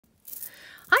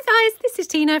Hi guys, this is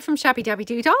Tina from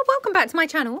Shabbydabbydoodah. Welcome back to my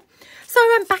channel. So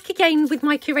I'm back again with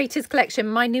my Curators Collection,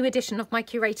 my new edition of my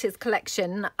Curators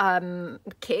Collection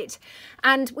kit.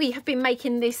 And we have been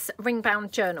making this ring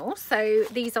bound journal. So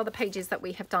these are the pages that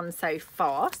we have done so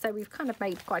far. So we've kind of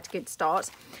made quite a good start.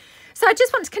 So I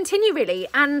just want to continue really,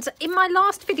 and in my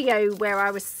last video where I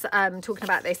was talking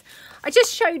about this, I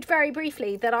just showed very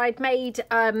briefly that I'd made,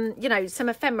 you know, some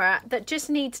ephemera that just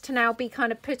needs to now be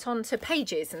kind of put onto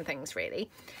pages and things really.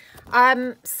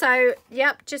 So,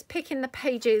 yep, just picking the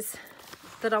pages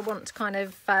that I want to kind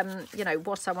of, you know,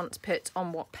 what I want to put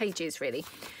on what pages really.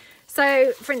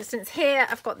 So, for instance, here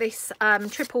I've got this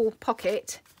triple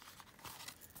pocket.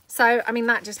 So, I mean,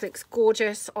 that just looks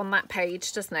gorgeous on that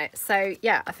page, doesn't it? So,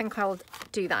 yeah, I think I'll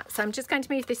do that. So, I'm just going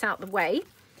to move this out of the way.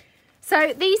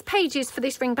 So, these pages for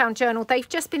this ring bound journal, they've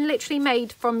just been literally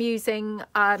made from using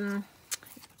an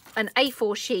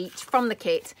A4 sheet from the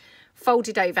kit,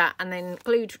 folded over and then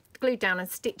glued down and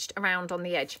stitched around on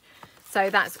the edge. So,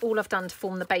 that's all I've done to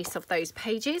form the base of those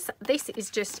pages. This is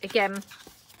just, again,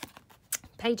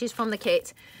 pages from the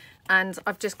kit. And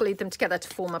I've just glued them together to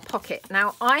form a pocket.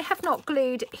 Now, I have not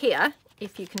glued here,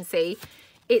 if you can see.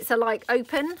 It's a like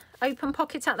open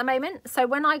pocket at the moment. So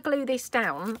when I glue this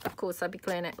down, of course, I'll be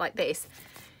gluing it like this.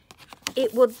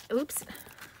 It would, oops,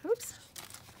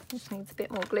 this needs a bit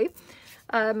more glue.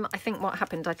 I think what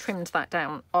happened, I trimmed that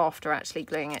down after actually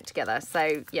gluing it together.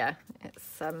 So yeah,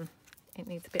 it's it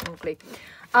needs a bit more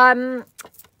glue.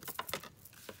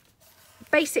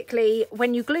 Basically,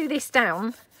 when you glue this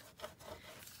down,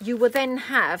 you will then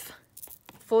have,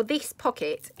 for this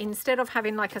pocket, instead of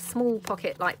having like a small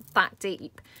pocket like that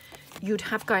deep, you'd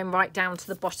have going right down to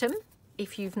the bottom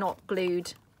if you've not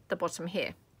glued the bottom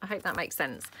here. I hope that makes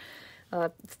sense.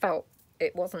 Felt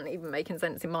it wasn't even making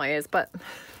sense in my ears, but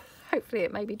hopefully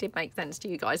it maybe did make sense to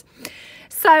you guys.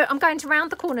 So I'm going to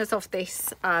round the corners of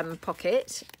this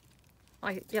pocket.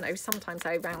 You know, sometimes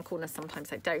I round corners,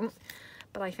 sometimes I don't,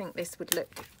 but I think this would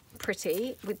look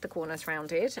pretty with the corners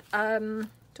rounded.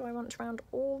 Do I want to round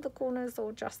all the corners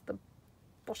or just the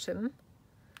bottom?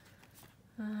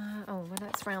 Oh, well,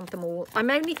 let's round them all. I'm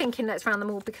only thinking let's round them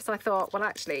all because I thought, well,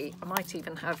 actually, I might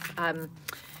even have,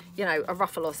 you know, a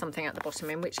ruffle or something at the bottom,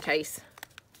 in which case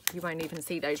you won't even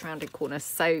see those rounded corners.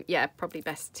 So, yeah, probably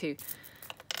best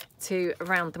to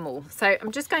round them all. So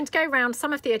I'm just going to go around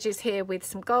some of the edges here with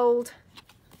some gold,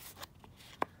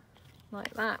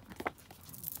 like that.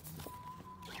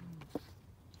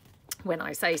 When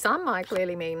I say some, I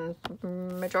clearly mean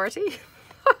majority.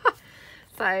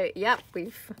 So, yep,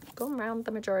 we've gone around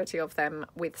the majority of them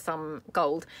with some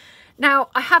gold. Now,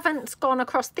 I haven't gone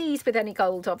across these with any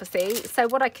gold, obviously. So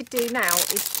what I could do now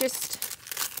is just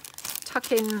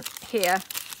tuck in here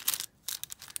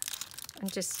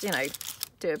and just, you know,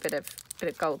 do a bit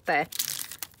of gold there,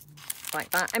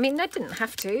 like that. I mean, I didn't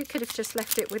have to. Could have just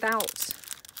left it without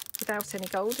any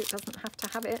gold. It doesn't have to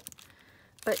have it.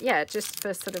 But yeah, just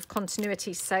for sort of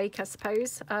continuity's sake, I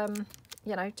suppose,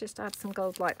 you know, just add some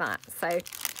gold like that. So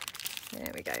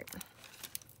there we go.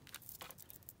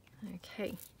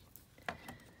 Okay.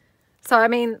 So, I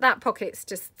mean, that pocket's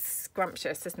just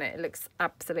scrumptious, isn't it? It looks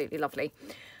absolutely lovely.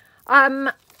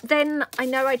 Then I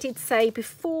know I did say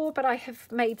before, but I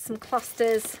have made some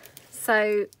clusters.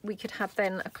 So we could have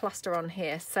then a cluster on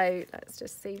here. So let's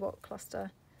just see what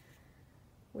cluster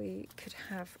we could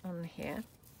have on here.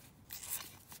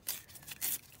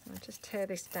 I'll just tear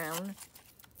this down,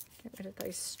 get rid of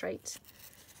those straight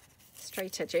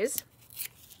edges.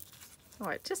 Oh,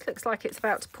 it just looks like it's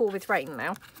about to pour with rain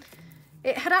now.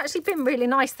 It had actually been really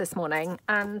nice this morning,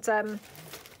 and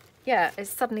yeah, it's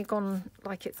suddenly gone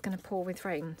like it's going to pour with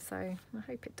rain. So I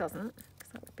hope it doesn't,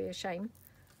 because that would be a shame.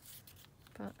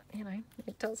 But you know,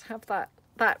 it does have that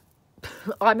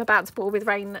I'm about to pour with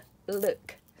rain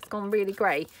look. It's gone really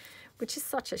grey, which is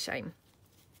such a shame.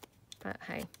 But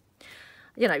hey.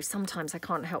 You know, sometimes I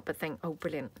can't help but think, oh,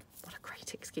 brilliant. What a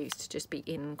great excuse to just be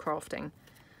in crafting.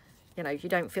 You know, you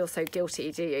don't feel so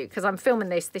guilty, do you? Because I'm filming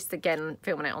this again,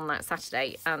 filming it on that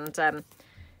Saturday. And,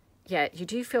 yeah, you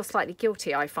do feel slightly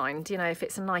guilty, I find. You know, if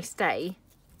it's a nice day,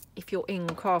 if you're in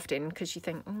crafting, because you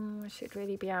think, oh, I should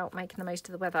really be out making the most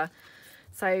of the weather.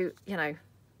 So, you know,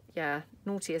 yeah,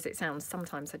 naughty as it sounds,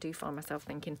 sometimes I do find myself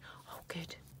thinking, oh,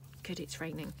 good, it's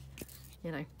raining.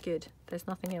 You know, good. There's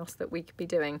nothing else that we could be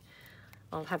doing.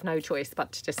 I'll have no choice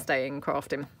but to just stay in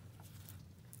crafting.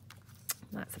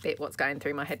 That's a bit what's going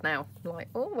through my head now. I'm like,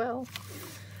 oh, well,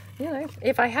 you know,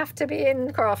 if I have to be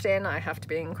in crafting, I have to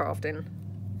be in crafting.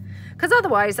 Because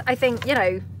otherwise, I think, you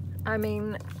know, I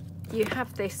mean, you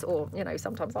have this, or, you know,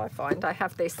 sometimes I find I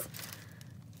have this,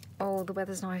 oh, the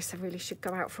weather's nice, I really should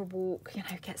go out for a walk, you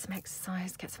know, get some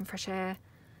exercise, get some fresh air.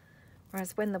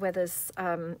 Whereas when the weather's,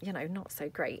 you know, not so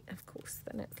great, of course,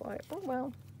 then it's like, oh,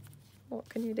 well, what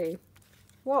can you do?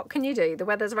 What can you do? The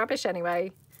weather's rubbish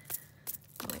anyway.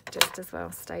 Might just as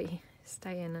well stay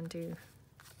in and do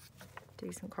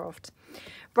some craft.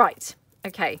 Right,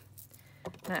 okay.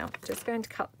 Now, just going to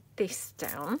cut this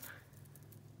down.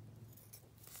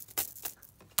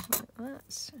 Like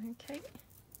that, okay.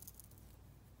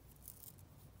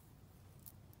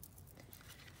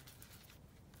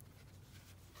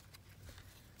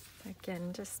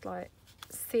 Again, just like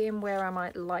seeing where I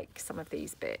might like some of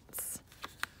these bits.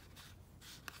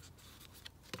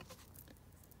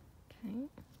 Okay.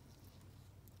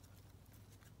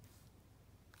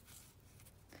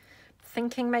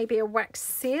 Thinking maybe a wax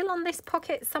seal on this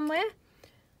pocket somewhere.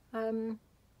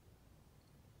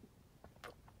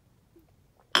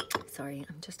 Sorry,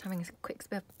 I'm just having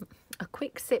a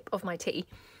quick sip of my tea.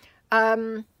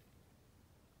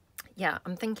 Yeah,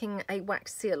 I'm thinking a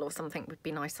wax seal or something would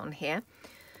be nice on here.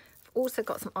 I've also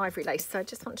got some ivory lace, so I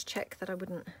just want to check that I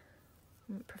wouldn't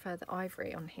prefer the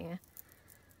ivory on here.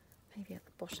 Maybe at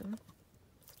the bottom.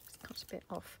 Just cut a bit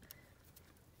off.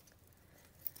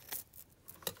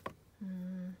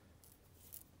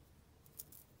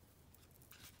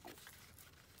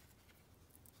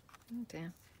 Oh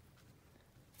dear.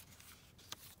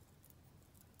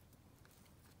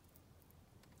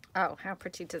 Oh, how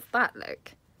pretty does that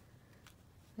look?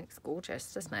 Looks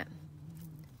gorgeous, doesn't it?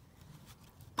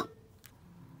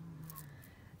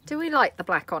 Do we like the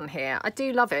black on here? I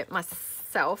do love it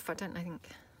myself. I don't think.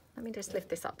 Let me just lift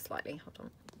this up slightly.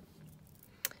 Hold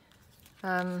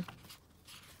on.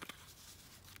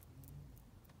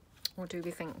 Or do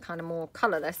we think kind of more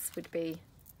colourless would be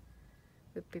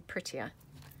prettier?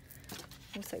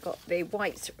 Also got the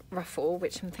white ruffle,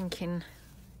 which I'm thinking,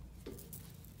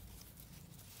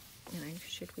 you know,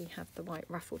 should we have the white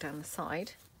ruffle down the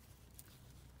side?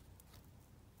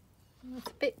 It's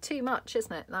a bit too much,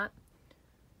 isn't it, that?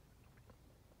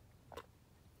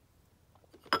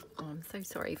 Oh, I'm so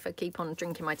sorry for keep on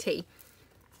drinking my tea.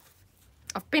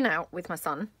 I've been out with my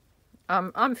son.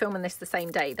 I'm filming this the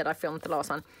same day that I filmed the last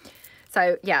one.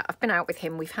 So, yeah, I've been out with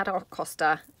him. We've had our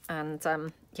Costa and,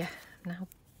 yeah, now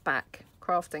back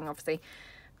crafting, obviously.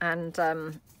 And,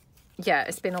 yeah,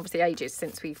 it's been obviously ages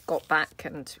since we've got back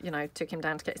and, you know, took him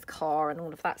down to get his car and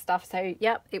all of that stuff. So,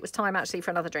 yeah, it was time actually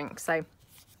for another drink. So,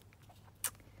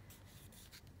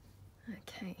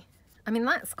 okay. I mean,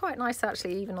 that's quite nice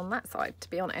actually, even on that side, to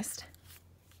be honest.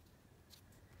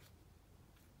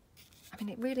 I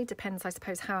mean, it really depends, I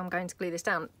suppose, how I'm going to glue this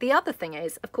down. The other thing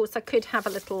is, of course, I could have a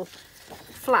little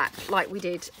flap like we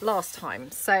did last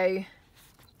time. So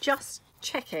just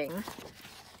checking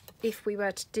if we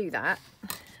were to do that.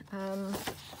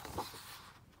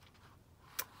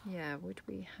 Yeah, would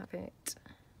we have it?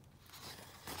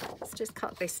 Let's just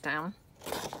cut this down.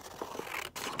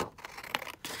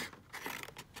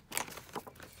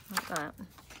 Like that.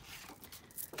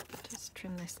 Just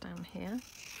trim this down here.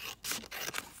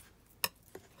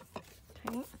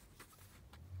 Okay.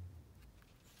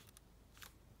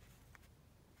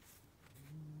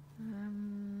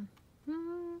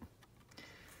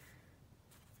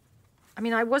 I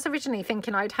mean, I was originally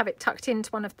thinking I'd have it tucked into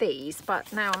one of these,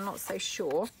 but now I'm not so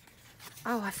sure.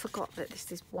 Oh, I forgot that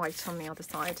this is white on the other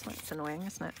side. That's annoying,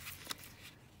 isn't it?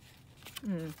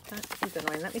 That is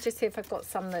annoying. Let me just see if I've got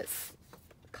some that's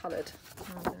coloured.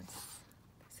 Oh,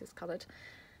 this is coloured.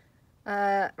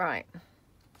 Right.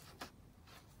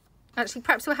 Actually,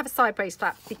 perhaps we'll have a sideways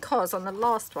flap, because on the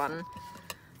last one,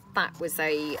 that was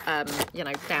a, you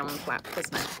know, down flap,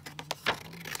 wasn't it?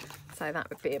 So that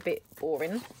would be a bit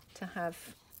boring to have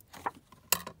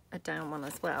a down one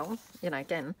as well. You know,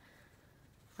 again.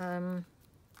 Right,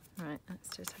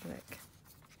 let's just have a look.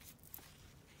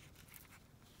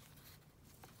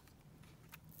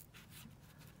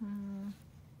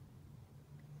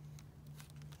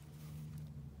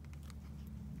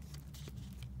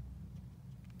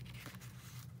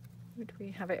 Would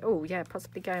we have it? Oh, yeah,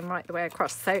 possibly going right the way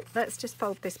across. So let's just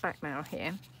fold this back now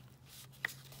here.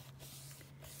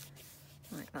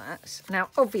 Like that. Now,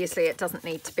 obviously, it doesn't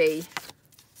need to be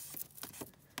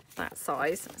that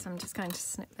size. So I'm just going to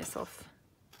snip this off.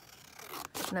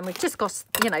 And then we've just got,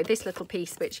 you know, this little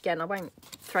piece, which, again, I won't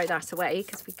throw that away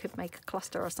because we could make a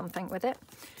cluster or something with it.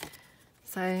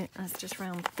 So let's just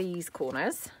round these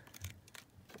corners.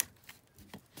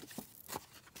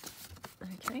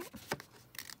 Okay.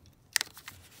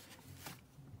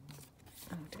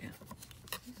 Oh dear.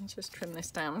 Let's just trim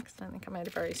this down because I don't think I made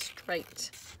a very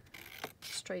straight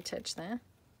edge there.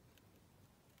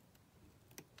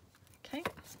 Okay,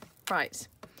 right.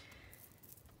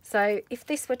 So if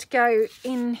this were to go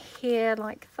in here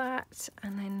like that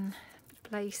and then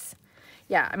lace.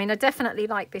 Yeah, I mean, I definitely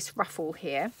like this ruffle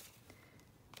here.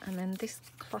 And then this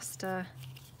cluster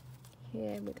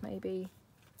here with maybe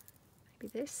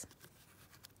this.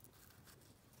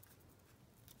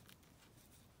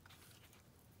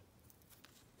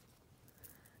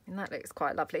 And that looks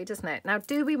quite lovely, doesn't it? Now,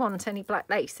 do we want any black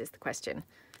lace is the question.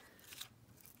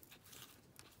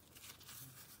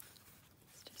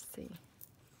 Let's just see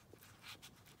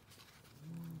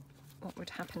what would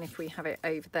happen if we have it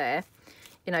over there,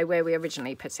 you know, where we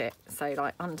originally put it. So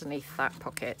like underneath that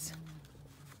pocket.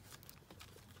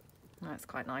 That's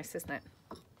quite nice, isn't it?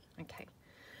 Okay.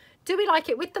 Do we like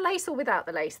it with the lace or without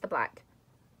the lace, the black?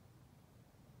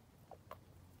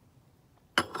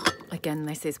 Again,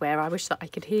 this is where I wish that I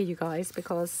could hear you guys,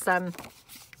 because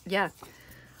yeah,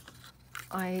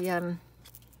 I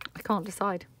can't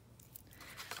decide.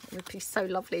 It would be so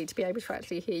lovely to be able to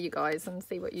actually hear you guys and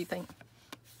see what you think.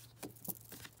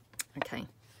 Okay,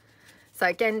 so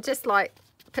again, just like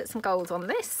put some gold on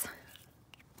this,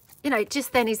 you know,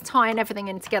 just then is tying everything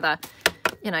in together,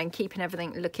 you know, and keeping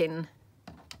everything looking,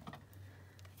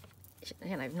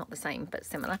 you know, not the same but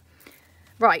similar.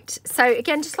 Right, so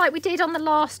again, just like we did on the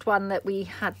last one that we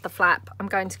had the flap, I'm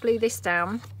going to glue this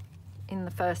down in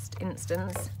the first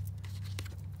instance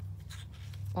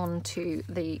onto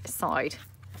the side.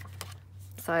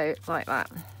 So like that.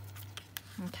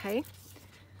 Okay,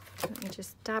 let me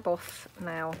just dab off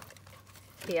now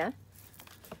here.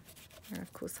 Here,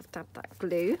 of course, I've dabbed that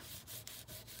glue.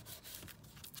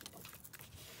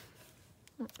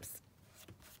 Oops.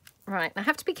 Right, I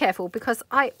have to be careful because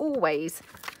I always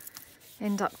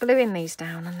end up gluing these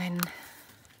down and then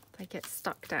they get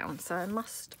stuck down, so I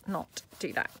must not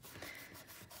do that.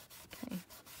 Okay.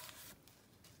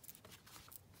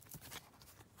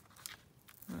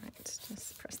 Right,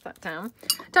 just press that down.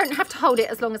 Don't have to hold it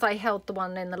as long as I held the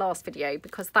one in the last video,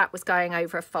 because that was going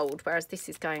over a fold, whereas this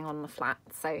is going on the flat,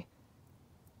 so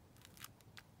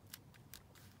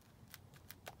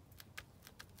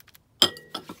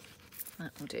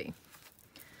that will do.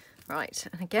 Right,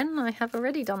 and again, I have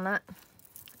already done that.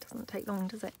 Doesn't take long,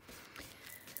 does it?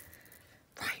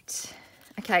 Right,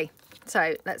 okay,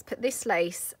 so let's put this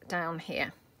lace down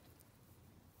here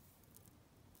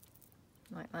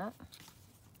like that.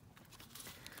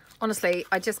 Honestly,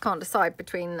 I just can't decide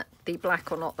between the black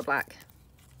or not the black.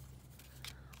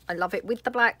 I love it with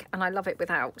the black and I love it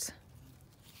without.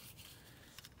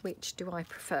 Which do I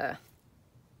prefer?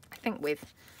 I think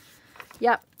with.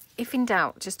 Yep, if in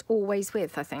doubt, just always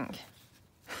with, I think.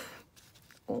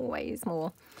 Always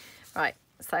more. Right,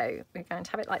 so we're going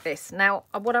to have it like this. Now,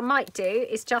 what I might do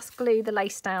is just glue the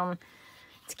lace down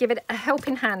to give it a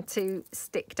helping hand to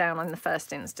stick down in the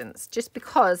first instance, just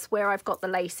because where I've got the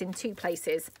lace in two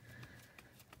places,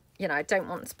 you know, I don't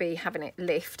want to be having it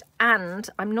lift, and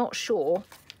I'm not sure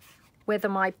whether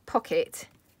my pocket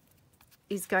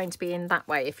is going to be in that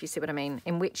way, if you see what I mean,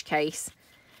 in which case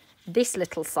this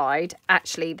little side,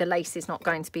 actually the lace is not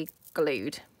going to be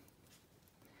glued.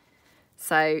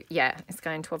 So yeah, it's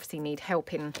going to obviously need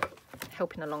helping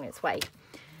along its way.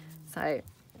 So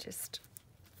just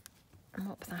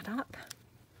mop that up.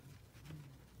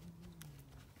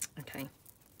 Okay.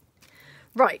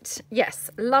 Right, yes,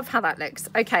 love how that looks.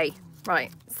 Okay,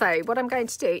 right, so what I'm going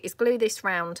to do is glue this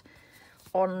round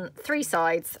on three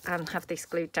sides and have this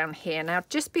glued down here. Now,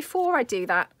 just before I do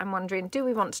that, I'm wondering, do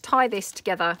we want to tie this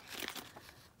together,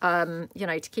 you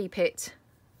know, to keep it,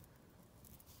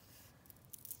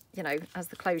 you know, as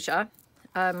the closure?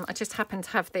 I just happen to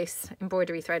have this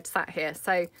embroidery thread sat here,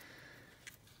 so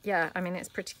yeah, I mean, it's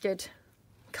pretty good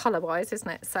colour wise, isn't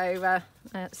it? So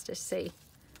let's just see.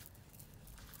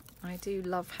 I do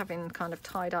love having kind of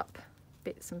tied up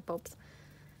bits and bobs.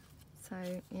 So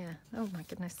yeah, oh my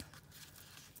goodness,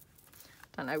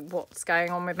 don't know what's going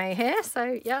on with me here.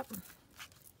 So yep,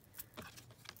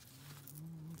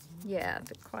 yeah,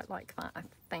 I quite like that, I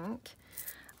think.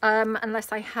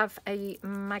 Unless I have a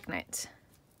magnet,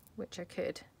 which I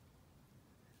could.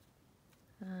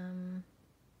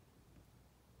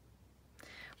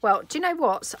 Well, do you know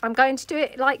what? I'm going to do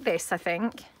it like this, I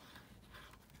think.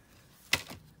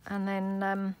 And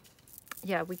then,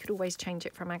 yeah, we could always change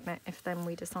it for a magnet if then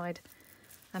we decide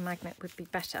a magnet would be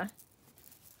better.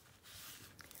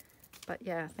 But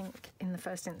yeah, I think in the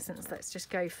first instance, let's just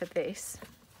go for this.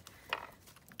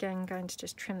 Again, I'm going to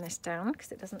just trim this down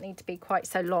because it doesn't need to be quite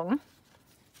so long.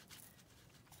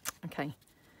 Okay.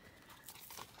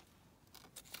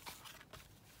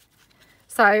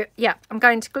 So yeah, I'm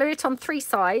going to glue it on three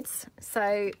sides.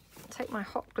 So take my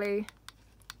hot glue.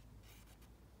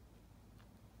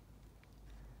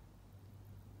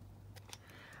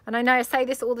 And I know I say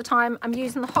this all the time, I'm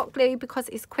using the hot glue because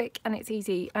it's quick and it's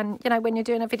easy. And, you know, when you're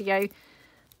doing a video,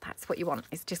 that's what you want.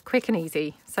 It's just quick and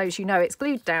easy. So as you know, it's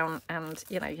glued down and,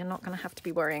 you know, you're not going to have to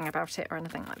be worrying about it or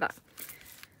anything like that.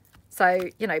 So,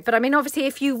 you know, but I mean, obviously,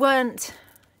 if you weren't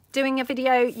doing a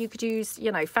video, you could use,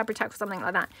 you know, Fabri-Tac or something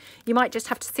like that. You might just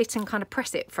have to sit and kind of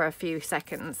press it for a few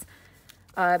seconds.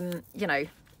 You know,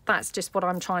 that's just what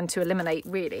I'm trying to eliminate,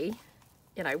 really,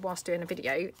 you know, whilst doing a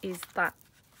video, is that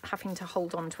having to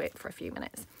hold on to it for a few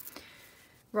minutes.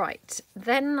 Right,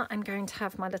 then I'm going to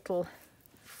have my little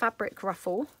fabric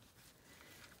ruffle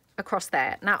across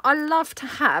there. Now, I love to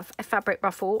have a fabric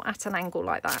ruffle at an angle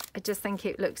like that. I just think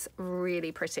it looks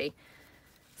really pretty.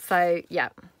 So, yeah,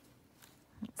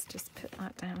 let's just put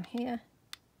that down here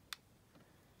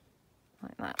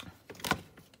like that.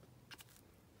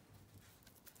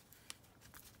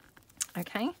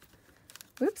 Okay,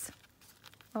 whoops.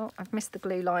 Oh, I've missed the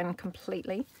glue line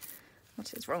completely.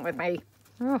 What is wrong with me?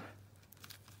 Oh.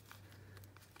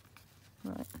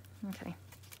 Right, okay.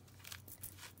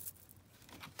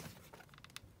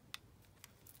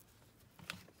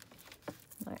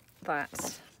 Like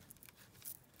that.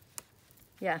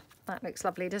 Yeah, that looks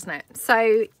lovely, doesn't it?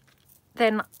 So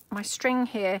then my string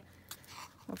here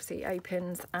obviously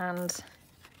opens, and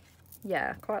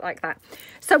yeah, quite like that.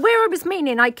 So where I was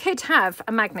meaning I could have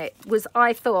a magnet was,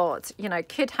 I thought, you know,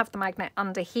 could have the magnet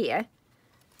under here.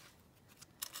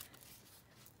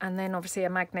 And then obviously a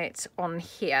magnet on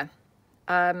here.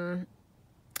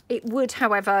 It would,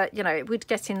 however, you know, it would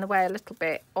get in the way a little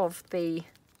bit of the,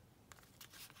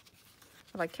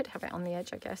 well, I could have it on the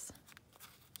edge, I guess.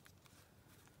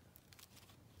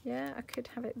 Yeah, I could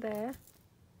have it there.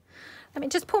 Let me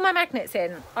just pull my magnets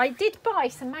in. I did buy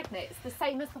some magnets, the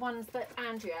same as the ones that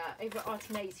Andrea over at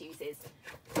Artinaise uses.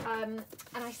 And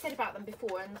I said about them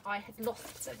before, and I had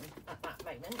lost them at that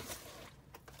moment.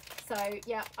 So,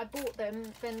 yeah, I bought them.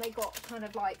 Then they got kind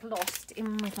of like lost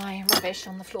in with my rubbish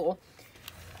on the floor.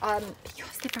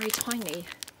 Because they're very tiny.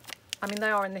 I mean,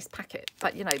 they are in this packet,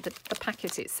 but, you know, the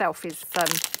packet itself is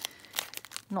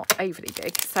not overly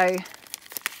big. So,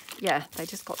 yeah, they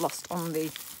just got lost on the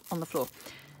floor.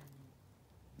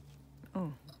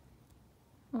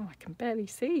 Oh, I can barely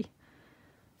see.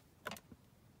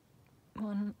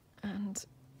 1 and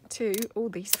 2. Oh,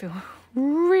 these feel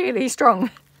really strong.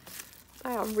 They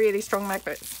are really strong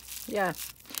magnets. Yeah.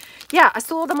 Yeah, I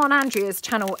saw them on Andrea's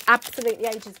channel absolutely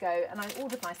ages ago, and I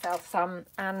ordered myself some,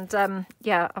 and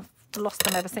yeah, I've lost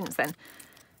them ever since then.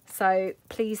 So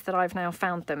pleased that I've now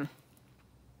found them.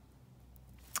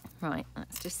 Right,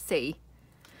 let's just see.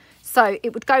 So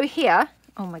it would go here.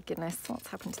 Oh my goodness, what's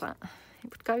happened to that? It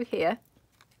would go here.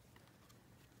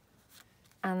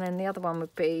 And then the other one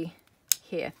would be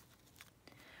here.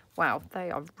 Wow,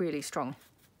 they are really strong.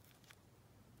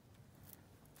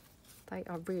 They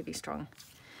are really strong.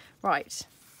 Right.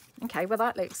 Okay, well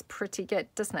that looks pretty good,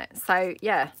 doesn't it? So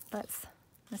yeah, let's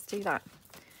do that.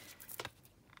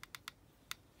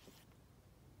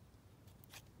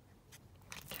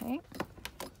 Okay.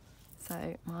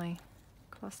 So my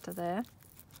cluster there.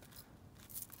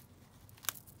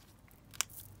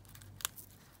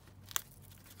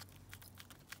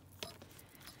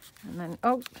 And then,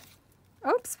 oh,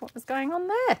 oops, what was going on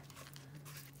there?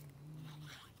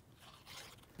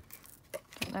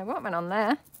 Don't know what went on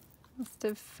there. Must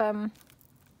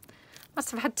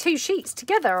have had 2 sheets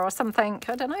together or something.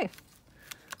 I don't know.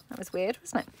 That was weird,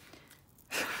 wasn't it?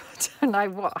 I don't know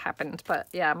what happened, but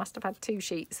yeah, I must have had 2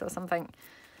 sheets or something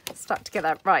stuck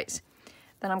together. Right.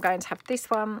 Then I'm going to have this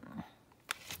one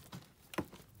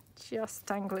just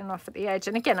dangling off at the edge.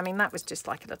 And again, I mean, that was just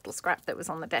like a little scrap that was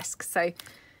on the desk. So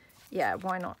yeah,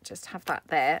 why not just have that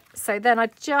there? So then I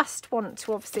just want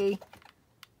to obviously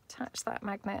attach that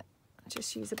magnet.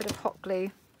 Just use a bit of hot glue.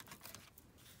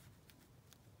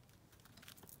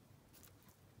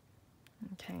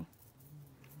 Okay.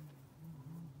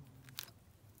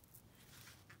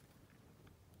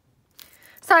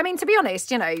 So, I mean, to be honest,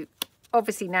 you know,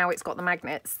 obviously now it's got the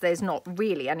magnets, there's not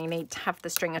really any need to have the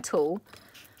string at all.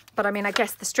 But I mean, I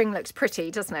guess the string looks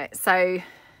pretty, doesn't it? So,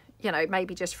 you know,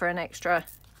 maybe just for an extra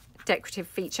decorative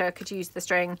feature, could use the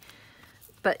string.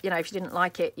 But, you know, if you didn't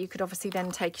like it, you could obviously then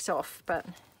take it off. But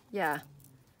yeah,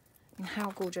 and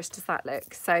how gorgeous does that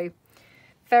look? So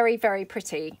very, very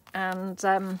pretty. And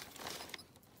I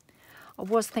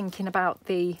was thinking about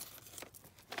the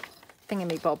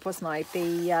thingamy-bob, wasn't I?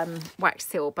 The wax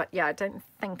seal. But yeah, I don't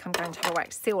think I'm going to have a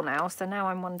wax seal now. So now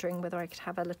I'm wondering whether I could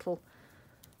have a little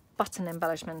button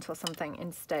embellishment or something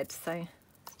instead. So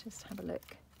let's just have a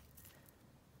look.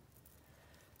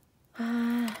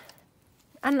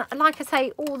 And like I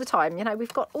say all the time, you know,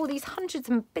 we've got all these hundreds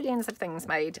and billions of things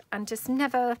made and just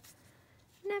never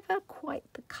quite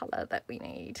the colour that we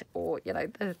need, or, you know,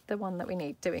 the one that we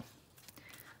need, do we?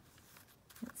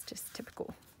 It's just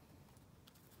typical.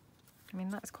 I mean,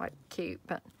 that's quite cute,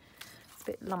 but it's a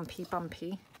bit lumpy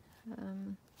bumpy.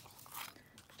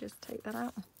 Just take that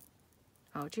out.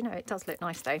 Oh, do you know, it does look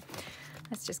nice though.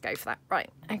 Let's just go for that. Right,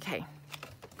 okay.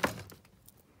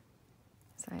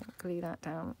 So glue that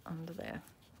down under there.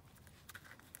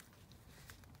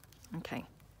 Okay.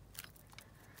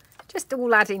 Just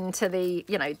all adding to the,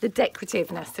 you know, the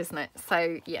decorativeness, isn't it?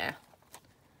 So, yeah.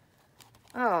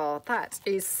 Oh, that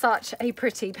is such a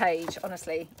pretty page,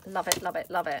 honestly. Love it, love it,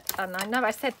 love it. And I know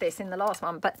I said this in the last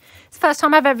one, but it's the first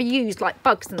time I've ever used like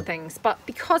bugs and things. But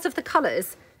because of the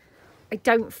colours, I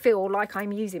don't feel like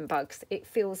I'm using bugs. It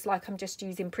feels like I'm just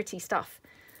using pretty stuff.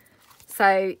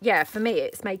 So, yeah, for me,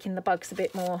 it's making the bugs a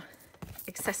bit more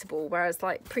accessible. Whereas,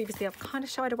 like, previously, I've kind of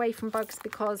shied away from bugs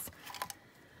because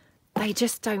they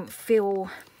just don't feel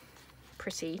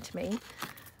pretty to me.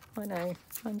 I know,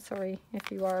 I'm sorry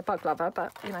if you are a bug lover,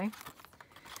 but, you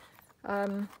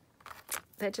know,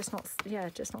 they're just not, yeah,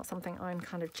 just not something I'm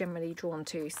kind of generally drawn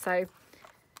to. So,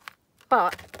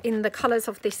 but in the colours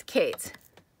of this kit,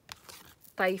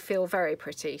 they feel very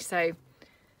pretty. So,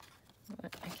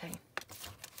 okay.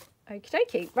 Okie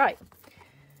dokie, right.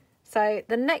 So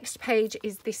the next page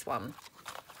is this one.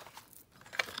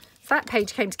 So that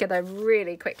page came together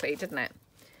really quickly, didn't it?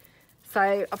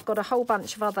 So I've got a whole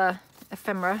bunch of other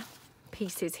ephemera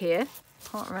pieces here.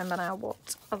 Can't remember now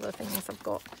what other things I've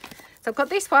got. So I've got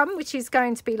this one, which is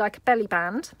going to be like a belly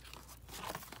band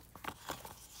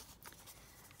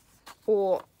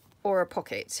or a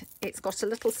pocket. It's got a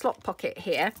little slot pocket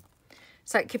here.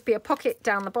 So it could be a pocket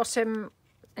down the bottom,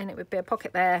 and it would be a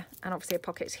pocket there, and obviously a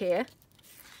pocket here.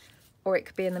 Or it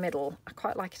could be in the middle. I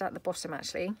quite like it at the bottom,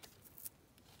 actually.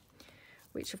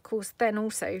 Which, of course, then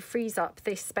also frees up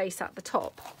this space at the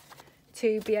top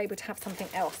to be able to have something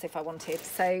else if I wanted.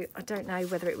 So I don't know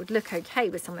whether it would look okay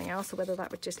with something else or whether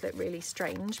that would just look really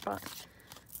strange, but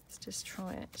let's just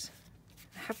try it.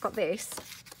 I have got this,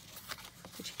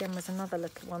 which again was another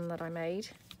little one that I made.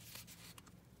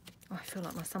 Oh, I feel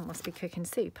like my son must be cooking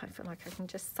soup. I feel like I can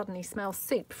just suddenly smell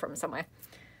soup from somewhere,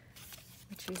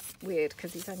 which is weird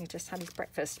because he's only just had his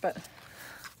breakfast. But,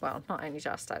 well, not only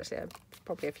just, actually,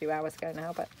 probably a few hours ago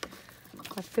now, but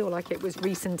I feel like it was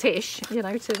recent-ish, you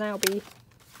know, to now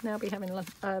be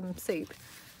having soup.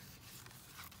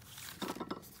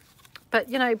 But,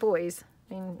 you know, boys,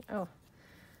 I mean, oh,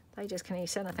 they just can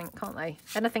eat anything, can't they?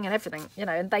 Anything and everything, you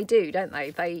know, and they do, don't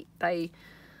they? They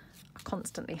are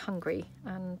constantly hungry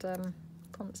and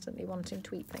constantly wanting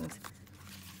to eat things.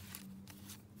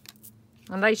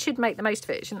 And they should make the most of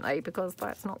it, shouldn't they? Because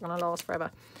that's not going to last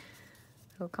forever.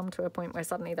 They'll come to a point where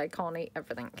suddenly they can't eat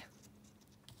everything.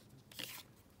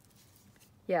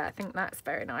 Yeah, I think that's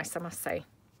very nice, I must say.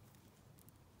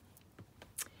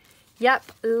 Yep,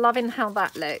 loving how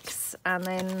that looks. And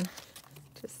then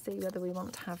just see whether we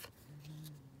want to have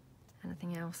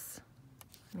anything else.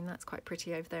 I mean, that's quite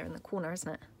pretty over there in the corner,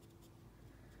 isn't it?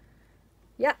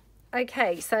 Yep.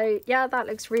 Okay, so yeah, that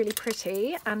looks really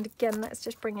pretty. And again, let's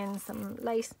just bring in some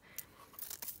lace.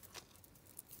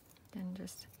 And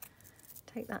just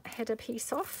take that header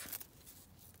piece off.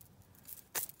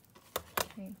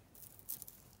 Okay.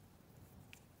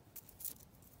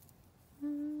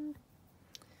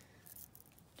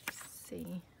 Just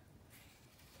see.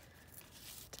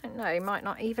 Don't know, might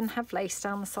not even have lace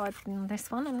down the side from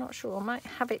this one. I'm not sure. I might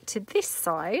have it to this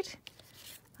side.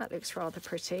 That looks rather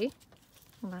pretty.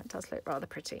 Well, that does look rather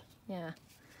pretty, yeah.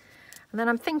 And then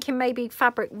I'm thinking maybe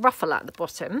fabric ruffle at the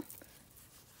bottom.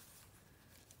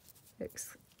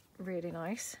 Looks really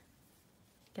nice.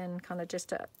 Again, kind of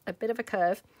just a bit of a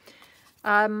curve.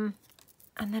 And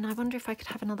then I wonder if I could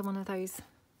have another one of those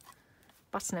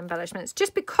button embellishments,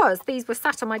 just because these were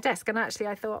sat on my desk and actually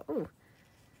I thought, oh,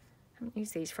 I haven't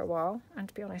used these for a while. And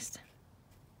to be honest,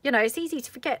 you know, it's easy to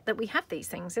forget that we have these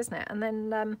things, isn't it? And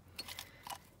then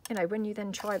you know, when you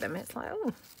then try them, it's like,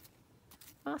 oh,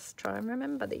 must try and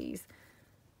remember these.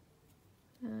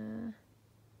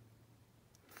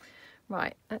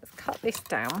 Right, let's cut this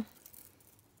down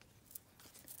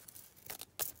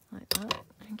like that.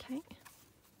 Okay.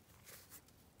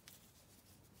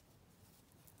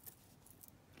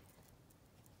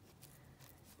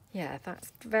 Yeah,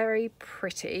 that's very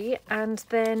pretty. And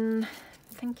then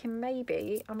thinking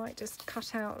maybe I might just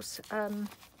cut out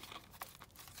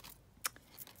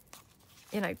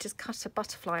you know, just cut a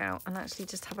butterfly out and actually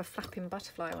just have a flapping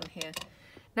butterfly on here.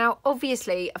 Now,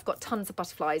 obviously, I've got tons of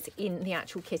butterflies in the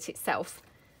actual kit itself.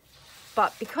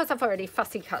 But because I've already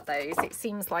fussy cut those, it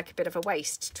seems like a bit of a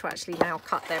waste to actually now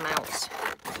cut them out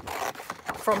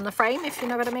from the frame, if you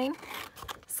know what I mean.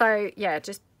 So yeah,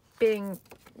 just being,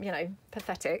 you know,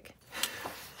 pathetic.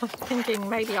 I'm thinking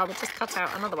maybe I would just cut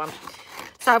out another one.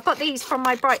 So I've got these from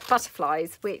my Bright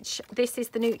Butterflies, which this is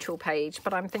the neutral page,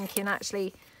 but I'm thinking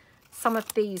actually some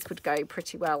of these would go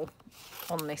pretty well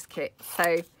on this kit.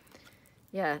 So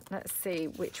yeah, let's see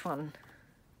which one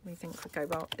we think would go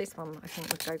well. This one I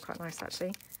think would go quite nice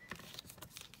actually.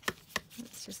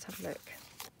 Let's just have a look.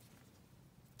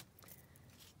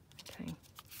 Okay.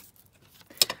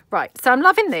 Right, so I'm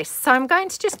loving this. So I'm going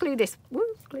to just glue this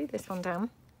one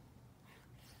down.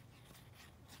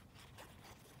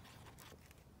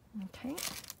 Okay.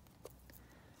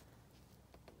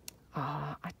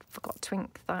 Oh, I forgot to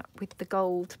ink that with the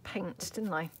gold paint,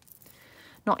 didn't I?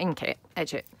 Not ink it,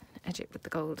 edge it. Edge it with the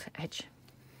gold edge.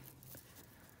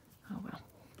 Oh well.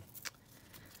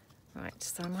 Right,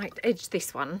 so I might edge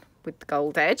this one with the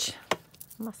gold edge.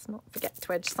 Must not forget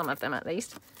to edge some of them at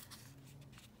least.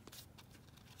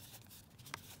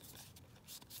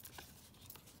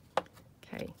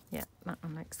 Okay, yeah, that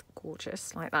one looks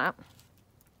gorgeous like that.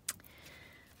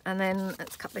 And then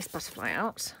let's cut this butterfly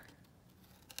out.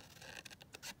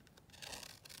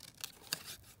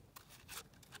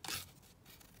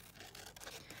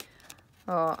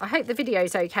 Oh, I hope the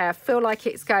video's okay. I feel like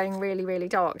it's going really, really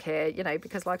dark here, you know,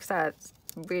 because like I said, it's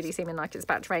really seeming like it's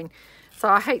about to rain. So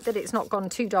I hope that it's not gone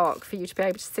too dark for you to be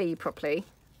able to see properly.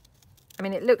 I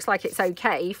mean, it looks like it's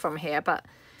okay from here, but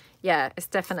yeah, it's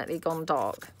definitely gone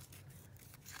dark.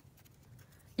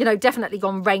 You know, definitely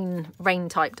gone rain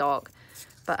type dark.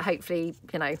 But hopefully,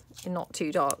 you know, not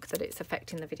too dark that it's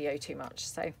affecting the video too much.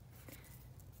 So,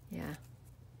 yeah.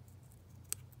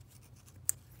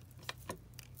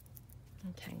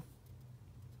 Okay.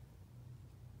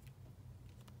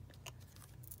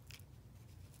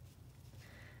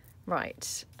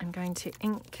 Right, I'm going to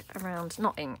ink around,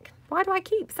 not ink. Why do I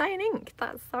keep saying ink?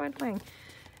 That's so annoying.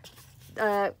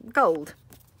 Gold.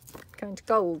 Going to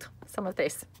gold some of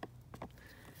this.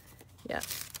 Yeah.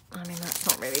 I mean, that's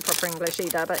not really proper English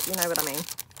either, but you know what I mean.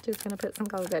 Just going to put some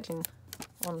gold edging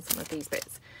on some of these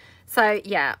bits. So,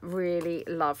 yeah, really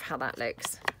love how that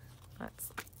looks. That's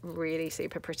really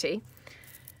super pretty.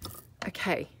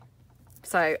 Okay,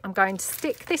 so I'm going to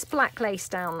stick this black lace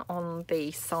down on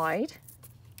the side.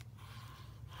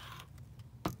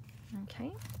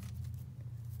 Okay,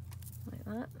 like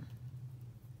that.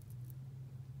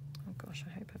 Oh gosh,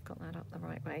 I hope I've got that up the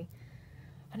right way.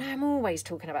 I know I'm always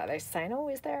talking about this, saying, oh,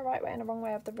 is there a right way and a wrong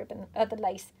way of the ribbon, the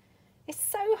lace? It's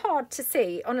so hard to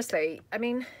see, honestly. I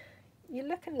mean, you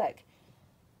look and look.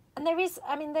 And there is,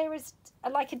 I mean, there is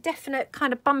like a definite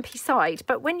kind of bumpy side,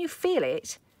 but when you feel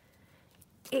it,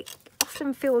 it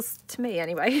often feels, to me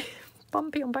anyway,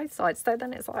 bumpy on both sides. So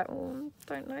then it's like, oh,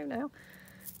 don't know now.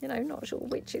 You know, not sure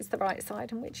which is the right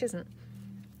side and which isn't.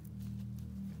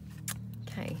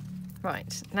 Okay.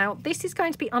 Right, now this is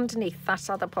going to be underneath that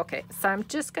other pocket, so I'm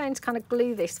just going to kind of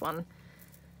glue this one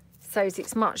so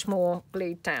it's much more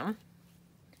glued down,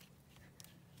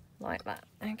 like that,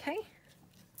 okay?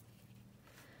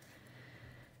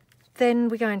 Then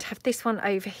we're going to have this one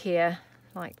over here,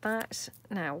 like that.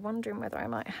 Now, wondering whether I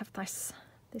might have this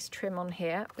trim on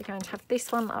here. We're going to have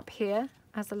this one up here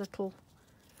as a little,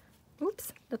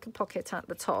 oops, little pocket at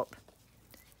the top.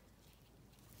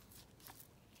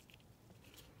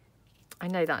 I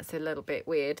know that's a little bit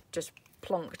weird, just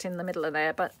plonked in the middle of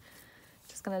there, but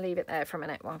just going to leave it there for a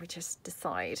minute while we just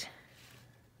decide.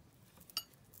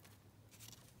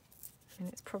 And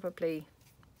it's probably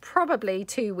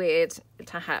too weird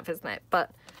to have, isn't it? But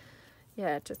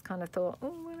yeah, just kind of thought,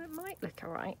 oh, well, it might look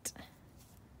all right.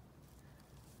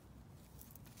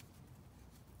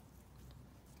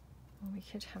 We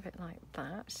could have it like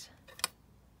that.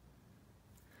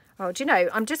 Oh, do you know,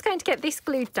 I'm just going to get this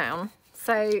glued down.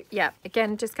 So yeah,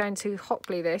 again, just going to hot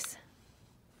glue this.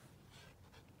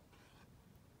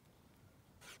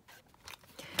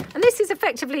 And this is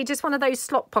effectively just one of those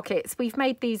slot pockets. We've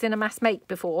made these in a mass make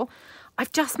before.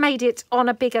 I've just made it on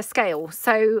a bigger scale.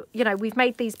 So, you know, we've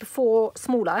made these before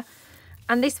smaller,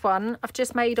 and this one I've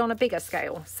just made on a bigger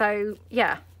scale. So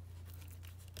yeah.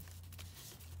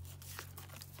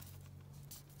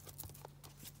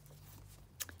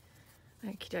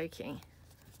 Okie dokie.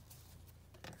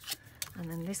 And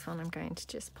then this one I'm going to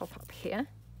just pop up here.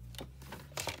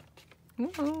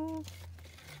 Ooh.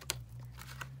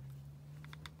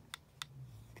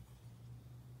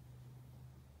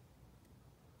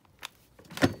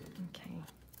 Okay.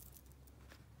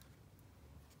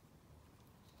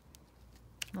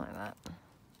 Like that.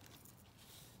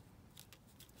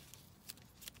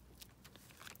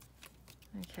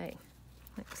 Okay,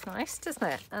 looks nice, doesn't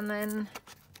it? And then,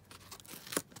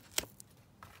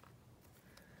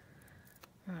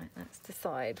 right, let's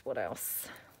decide what else.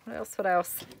 What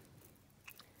else?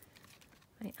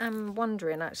 I am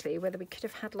wondering actually whether we could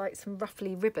have had like some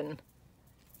ruffly ribbon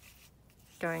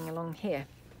going along here.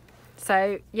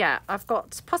 So yeah, I've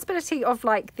got possibility of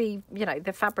like the, you know,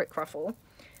 the fabric ruffle.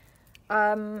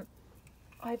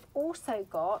 I've also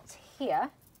got here,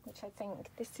 which I think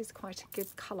this is quite a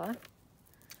good colour,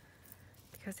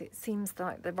 because it seems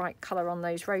like the right colour on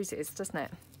those roses, doesn't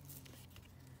it?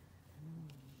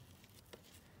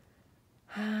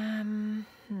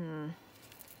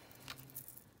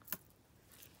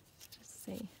 Let's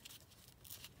see.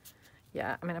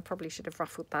 Yeah, I mean, I probably should have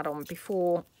ruffled that on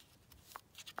before,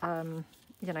 you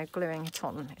know, gluing it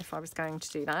on if I was going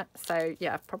to do that. So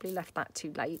yeah, I've probably left that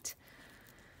too late,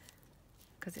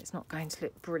 because it's not going to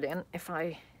look brilliant if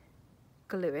I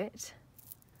glue it.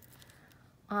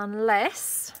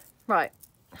 Unless, right,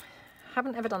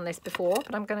 haven't ever done this before,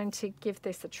 but I'm going to give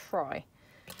this a try.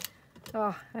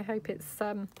 Oh, I hope it's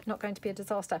not going to be a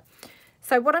disaster.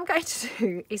 So what I'm going to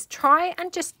do is try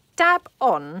and just dab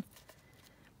on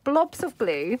blobs of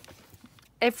glue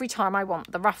every time I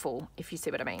want the ruffle, if you see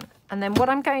what I mean. And then what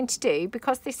I'm going to do,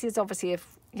 because this is obviously,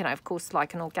 you know, of course,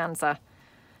 like an organza,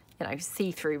 you know,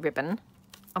 see-through ribbon,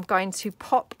 I'm going to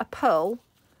pop a pearl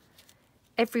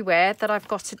everywhere that I've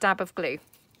got a dab of glue.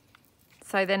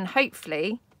 So then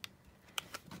hopefully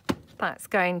that's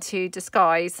going to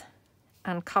disguise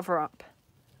and cover up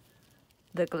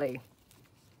the glue.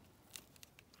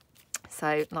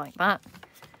 So like that.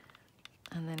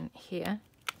 And then here,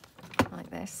 like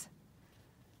this.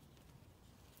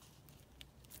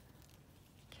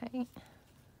 Okay,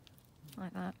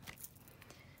 like that.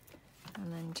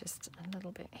 And then just a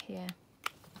little bit here.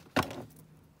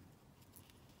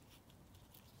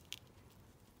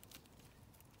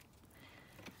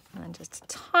 And then just a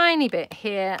tiny bit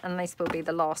here, and this will be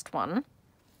the last one,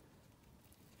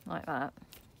 like that.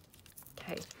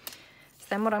 Okay, so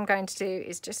then what I'm going to do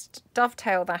is just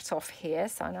dovetail that off here.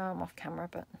 So I know I'm off camera,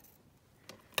 but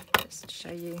just to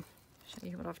show you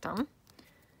what I've done.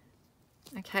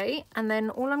 Okay, and then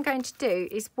all I'm going to do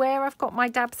is where I've got my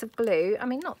dabs of glue, I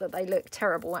mean, not that they look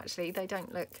terrible, actually, they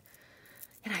don't look,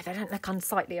 you know, they don't look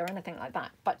unsightly or anything like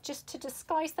that, but just to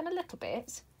disguise them a little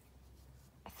bit,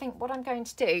 I think what I'm going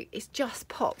to do is just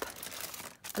pop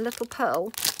a little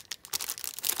pearl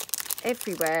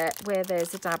everywhere where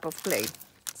there's a dab of glue.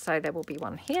 So there will be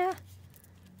one here.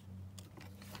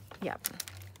 Yep.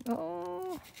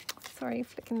 Oh, sorry,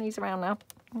 flicking these around now.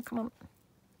 Oh, come on.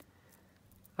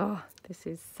 Oh, this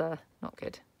is not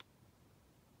good.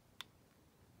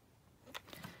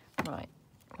 Right,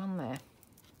 one there.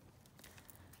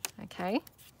 Okay.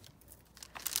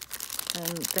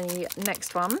 And the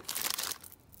next one.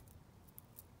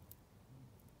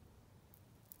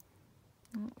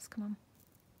 Let's come on.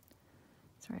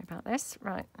 Sorry about this.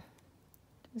 Right.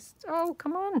 Just, oh,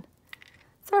 come on.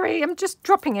 Sorry, I'm just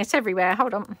dropping it everywhere.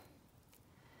 Hold on.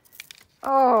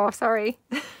 Oh, sorry.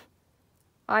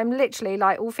 I'm literally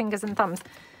like all fingers and thumbs.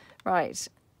 Right.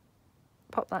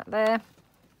 Pop that there.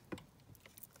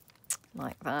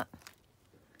 Like that.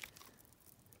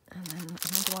 And then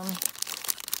another one.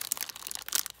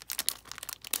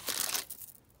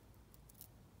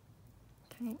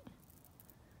 Okay.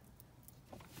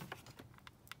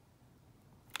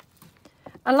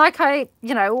 And like I,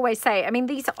 you know, always say, I mean,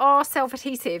 these are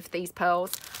self-adhesive, these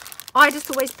pearls. I just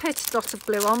always put a dot of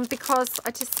glue on because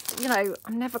I just, you know,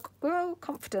 I'm never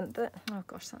confident that, oh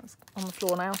gosh, that's on the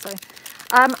floor now. So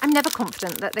I'm never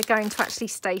confident that they're going to actually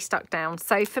stay stuck down.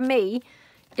 So for me,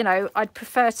 you know, I'd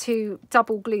prefer to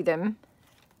double glue them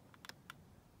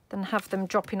than have them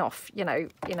dropping off, you know,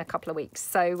 in a couple of weeks.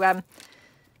 So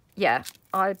yeah,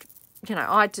 I'd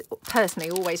personally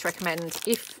always recommend,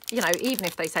 if, you know, even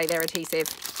if they say they're adhesive,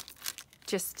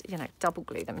 just, you know, double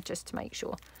glue them just to make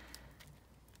sure.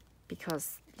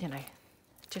 Because, you know,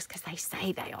 just because they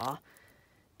say they are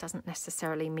doesn't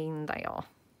necessarily mean they are.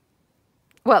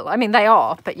 Well, I mean, they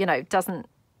are, but, you know,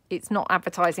 it's not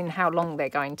advertising how long they're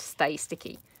going to stay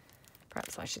sticky,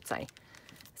 perhaps I should say.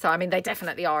 So, I mean, they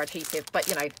definitely are adhesive, but,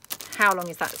 you know, how long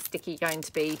is that sticky going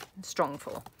to be strong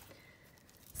for?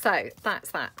 So,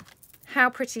 that's that. How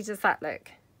pretty does that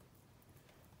look?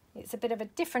 It's a bit of a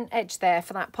different edge there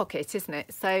for that pocket, isn't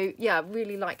it? So, yeah, I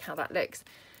really like how that looks.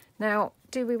 Now,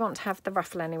 do we want to have the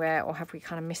ruffle anywhere, or have we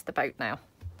kind of missed the boat now?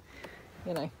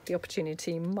 You know, the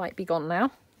opportunity might be gone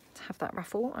now to have that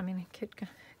ruffle. I mean, it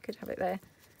could have it there.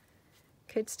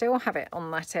 Could still have it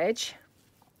on that edge.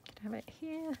 Could have it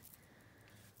here.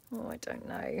 Oh, I don't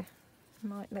know.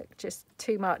 Might look just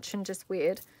too much and just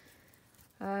weird.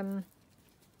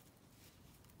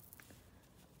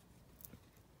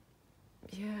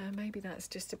 Yeah, maybe that's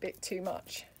just a bit too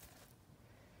much.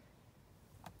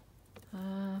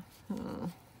 I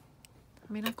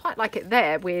mean, I quite like it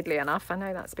there, weirdly enough. I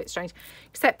know that's a bit strange.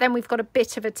 Except then we've got a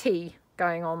bit of a T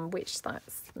going on, which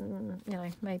that's, you know,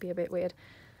 maybe a bit weird.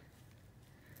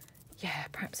 Yeah,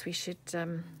 perhaps we should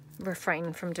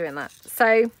refrain from doing that. So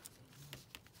I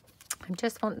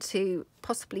just want to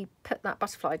possibly put that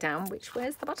butterfly down, which,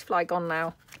 where's the butterfly gone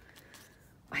now?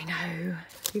 I know,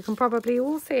 you can probably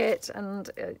all see it, and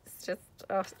it's just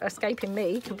escaping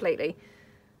me completely.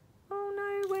 Oh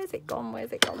no, where's it gone?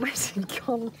 Where's it gone? Where's it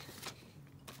gone?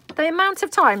 The amount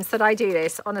of times that I do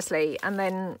this, honestly, and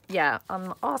then, yeah,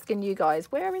 I'm asking you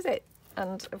guys, where is it?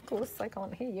 And of course, I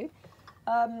can't hear you.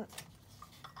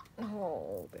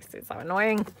 Oh, this is so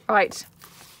annoying. Right,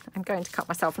 I'm going to cut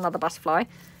myself another butterfly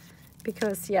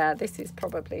because, yeah, this is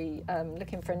probably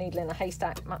looking for a needle in a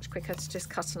haystack. Much quicker to just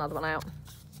cut another one out.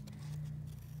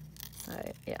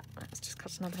 So, yeah, let's just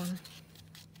cut another one.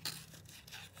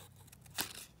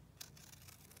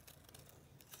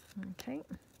 Okay.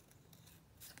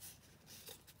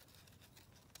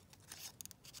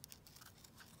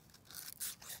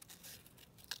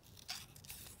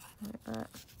 Like that.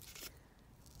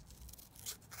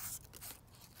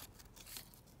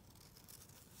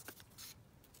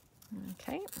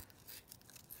 Okay.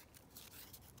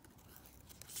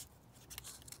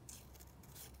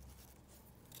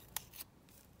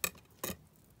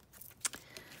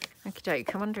 Okie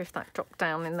doke. I wonder if that dropped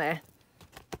down in there.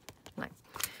 No. I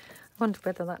wonder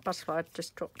whether that butterfly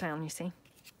just dropped down, you see.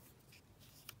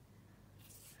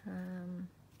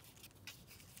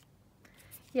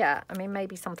 Yeah, I mean,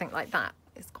 maybe something like that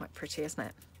is quite pretty, isn't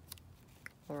it?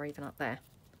 Or even up there.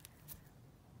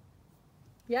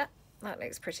 Yeah, that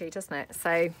looks pretty, doesn't it?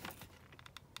 So,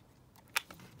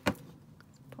 pop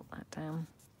that down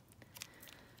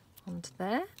onto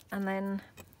there, and then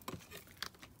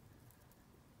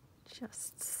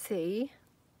just see,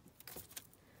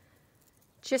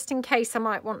 just in case I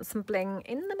might want some bling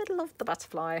in the middle of the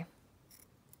butterfly.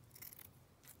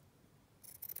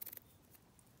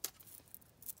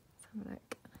 Let's have a look.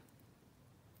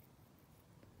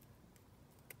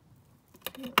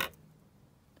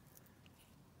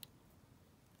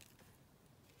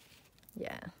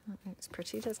 Yeah, that looks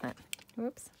pretty, doesn't it?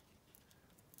 Whoops.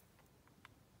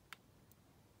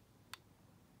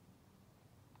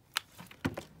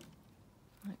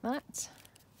 Like that.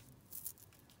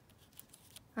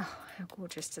 Oh, how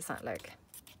gorgeous does that look?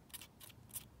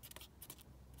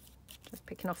 Just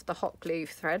picking off the hot glue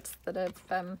threads that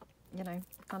have, you know,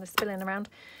 kind of spilling around.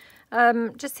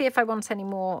 Just see if I want any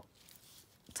more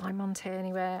Diamante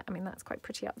anywhere. I mean, that's quite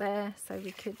pretty up there. So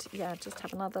we could, yeah, just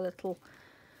have another little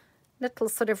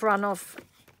sort of run of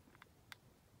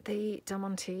the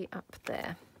Diamante up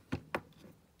there.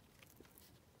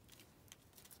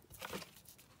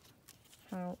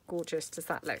 How gorgeous does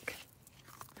that look?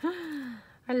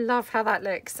 I love how that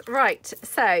looks. Right,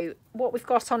 so what we've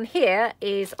got on here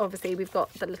is, obviously we've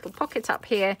got the little pocket up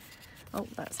here. Oh,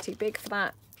 that's too big for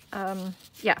that.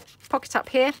 Yeah, pocket up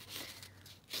here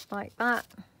like that,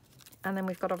 and then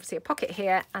we've got obviously a pocket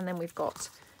here, and then we've got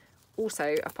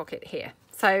also a pocket here.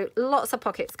 So lots of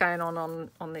pockets going on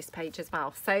this page as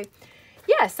well. So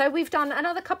yeah, so we've done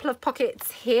another couple of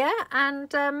pockets here,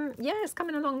 and yeah, it's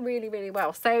coming along really, really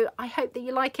well. So I hope that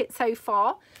you like it so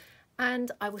far,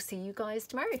 and I will see you guys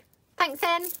tomorrow. Thanks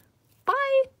then.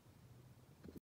 Bye.